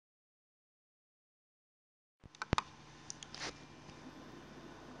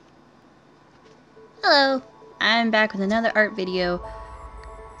Hello, I'm back with another art video.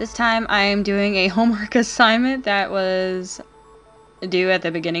 This time I'm doing a homework assignment that was due at the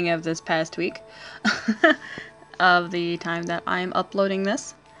beginning of this past week of the time that I'm uploading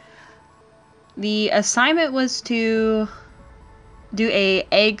this. The assignment was to do a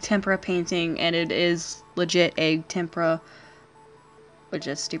egg tempera painting, and it is legit egg tempera, which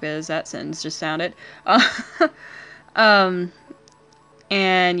is stupid as that sentence just sounded.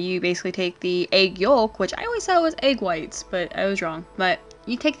 And you basically take the egg yolk, which I always thought was egg whites, but I was wrong. But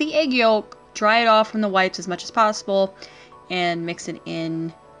you take the egg yolk, dry it off from the whites as much as possible, and mix it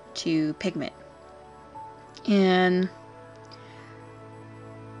in to pigment. And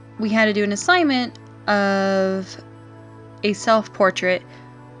we had to do an assignment of a self-portrait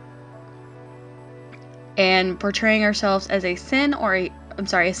and portraying ourselves as a sinner or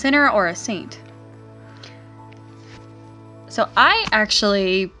a saint. So I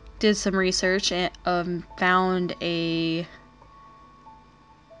actually did some research and found I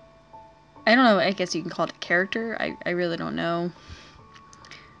don't know, I guess you can call it a character. I really don't know.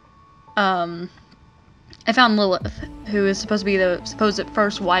 I found Lilith, who is supposed to be the supposed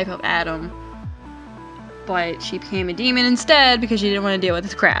first wife of Adam, but she became a demon instead because she didn't want to deal with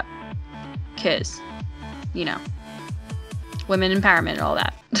this crap. 'Cause, you know, women empowerment and all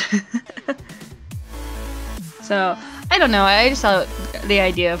that. So, I don't know, I just thought the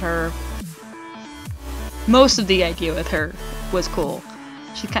idea of her, most of the idea with her was cool.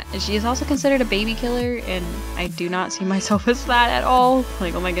 She is also considered a baby killer, and I do not see myself as that at all.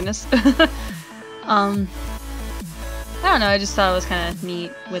 Like, oh my goodness. I don't know, I just thought it was kind of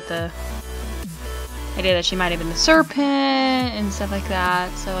neat with the idea that she might have been the serpent and stuff like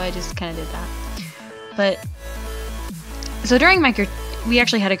that, so I just kind of did that. But, so during my we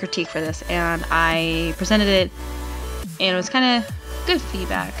actually had a critique for this, and I presented it, and it was kind of good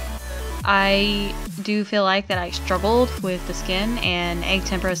feedback. I do feel like that I struggled with the skin, and egg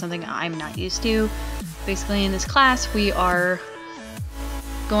tempera is something I'm not used to. Basically, in this class, we are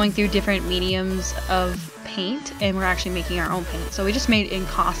going through different mediums of paint, and we're actually making our own paint. So we just made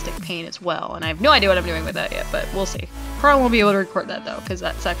encaustic paint as well, and I have no idea what I'm doing with that yet, but we'll see. Probably won't be able to record that though, because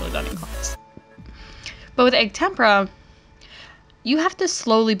that's actually done in class. But with egg tempera, you have to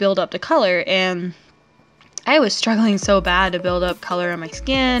slowly build up the color, and I was struggling so bad to build up color on my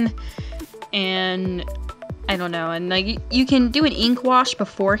skin, and I don't know, and like you can do an ink wash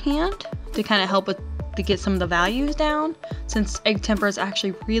beforehand to kind of help with to get some of the values down, since egg tempera is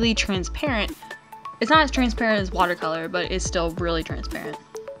actually really transparent. It's not as transparent as watercolor, but it's still really transparent.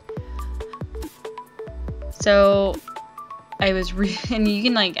 So I was and you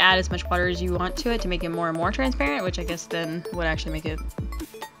can like add as much water as you want to it to make it more and more transparent, which I guess then would actually make it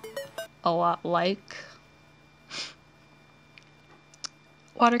a lot like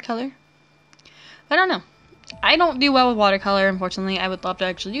watercolor. I don't know. I don't do well with watercolor, unfortunately. I would love to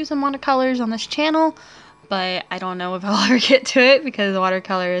actually use some watercolors on this channel, but I don't know if I'll ever get to it because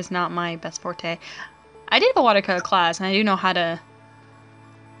watercolor is not my best forte. I did have a watercolor class, and I do know how to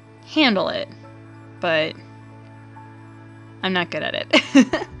handle it, but I'm not good at it.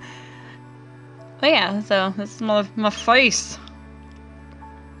 But yeah, so this is my face.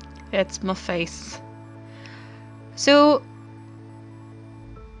 It's my face. So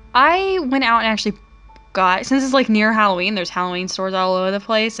I went out and actually got, since it's like near Halloween, there's Halloween stores all over the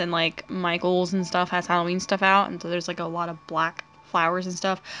place, and like Michael's and stuff has Halloween stuff out, and so there's like a lot of black flowers and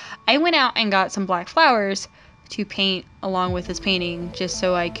stuff. I went out and got some black flowers to paint along with this painting, just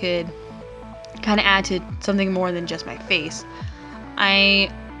so I could kind of add to something more than just my face. I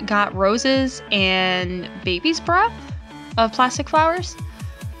got roses and baby's breath of plastic flowers,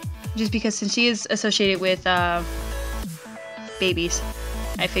 just because since she is associated with babies,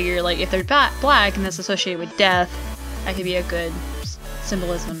 I figure like if they're black and that's associated with death, that could be a good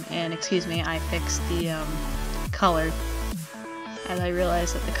symbolism. And excuse me, I fixed the color as I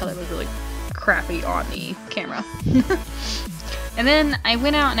realized that the color was really crappy on the camera. And then I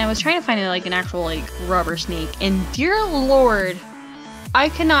went out and I was trying to find like an actual like rubber snake, and dear lord, I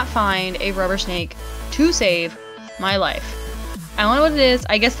could not find a rubber snake to save my life. I don't know what it is.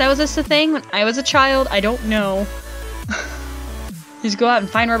 I guess that was just a thing when I was a child. I don't know. You just go out and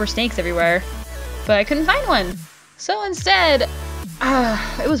find rubber snakes everywhere, but I couldn't find one. So instead,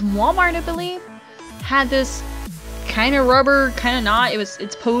 it was Walmart, I believe, had this kind of rubber, kind of not.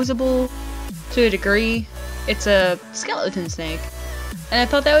 It's posable to a degree. It's a skeleton snake, and I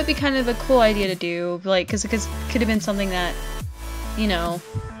thought that would be kind of a cool idea to do, like, because it could have been something that, you know,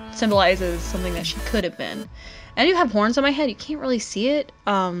 symbolizes something that she could have been. And I do have horns on my head. You can't really see it,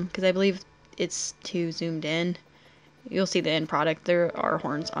 because I believe it's too zoomed in. you'll see the end product. There are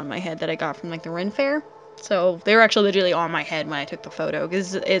horns on my head that I got from like the Ren Fair. So they were actually literally on my head when I took the photo,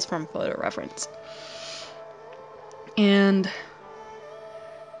 because it's from photo reference. And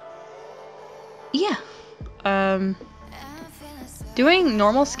yeah, doing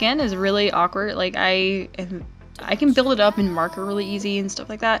normal skin is really awkward. Like I can build it up and mark it really easy and stuff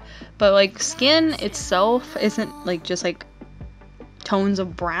like that, but like skin itself isn't like just like tones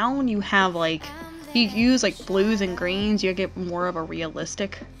of brown. You have like, you use like blues and greens, you get more of a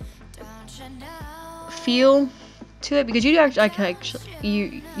realistic feel to it, because you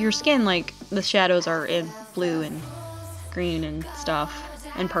actually your skin, like the shadows are in blue and green and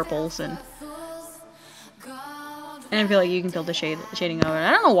stuff and purples, and I feel like you can feel the shading of it.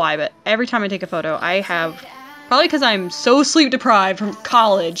 I don't know why, but every time I take a photo, I have, probably because I'm so sleep deprived from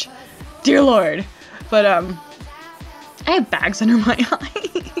college, dear lord, but I have bags under my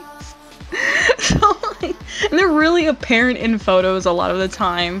eyes. So like, and they're really apparent in photos a lot of the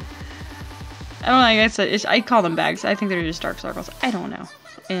time. I don't know, I guess I call them bags. I think they're just dark circles. I don't know.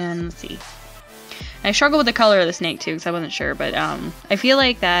 And let's see. I struggle with the color of the snake too, because I wasn't sure, but I feel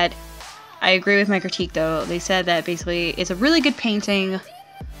like that I agree with my critique though. They said that basically it's a really good painting,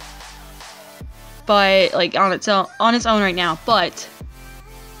 but like on its own right now, but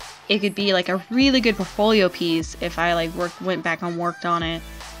it could be like a really good portfolio piece if I like went back and worked on it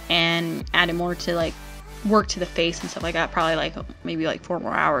and added more to like work to the face and stuff like that. Probably like maybe like 4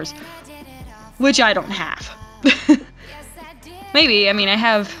 more hours, which I don't have. Maybe, I mean, I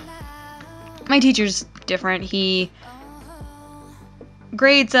have, my teacher's different. He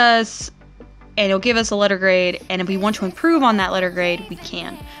grades us and he'll give us a letter grade, and if we want to improve on that letter grade, we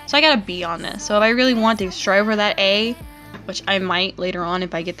can. So I got a B on this. So if I really want to strive for that A, which I might later on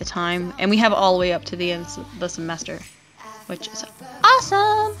if I get the time, and we have all the way up to the end of the semester, which is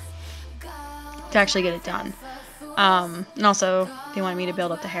awesome to actually get it done. And also they wanted me to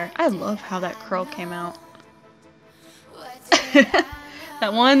build up the hair. I love how that curl came out.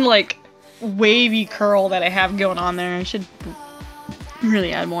 That one like wavy curl that I have going on there, I should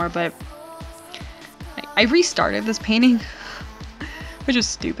really add more, but I restarted this painting, which is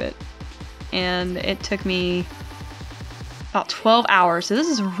stupid, and it took me about 12 hours, so this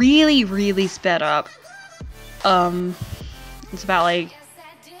is really sped up. It's about like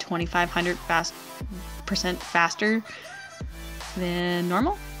 2,500% faster than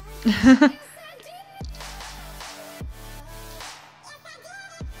normal.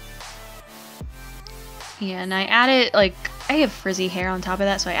 Yeah, and I added, like, I have frizzy hair on top of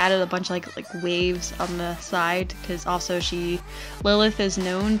that, so I added a bunch of like waves on the side, because also Lilith is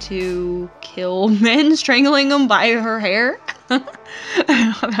known to kill men, strangling them by her hair. I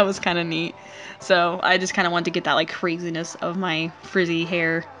thought that was kind of neat. So I just kind of wanted to get that like craziness of my frizzy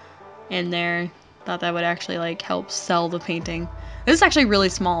hair in there. Thought that would actually like help sell the painting. This is actually really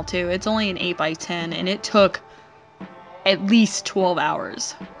small too. It's only an 8x10, and it took at least 12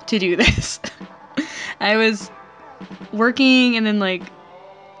 hours to do this. I was working and then like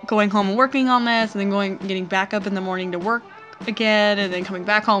going home and working on this, and then getting back up in the morning to work again, and then coming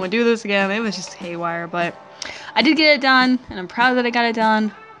back home and do this again. It was just haywire, but I did get it done, and I'm proud that I got it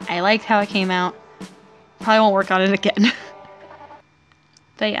done. I liked how it came out. Probably won't work on it again.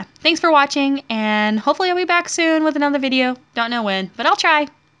 But yeah, thanks for watching, and hopefully I'll be back soon with another video. Don't know when, but I'll try.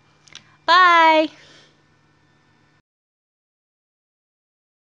 Bye!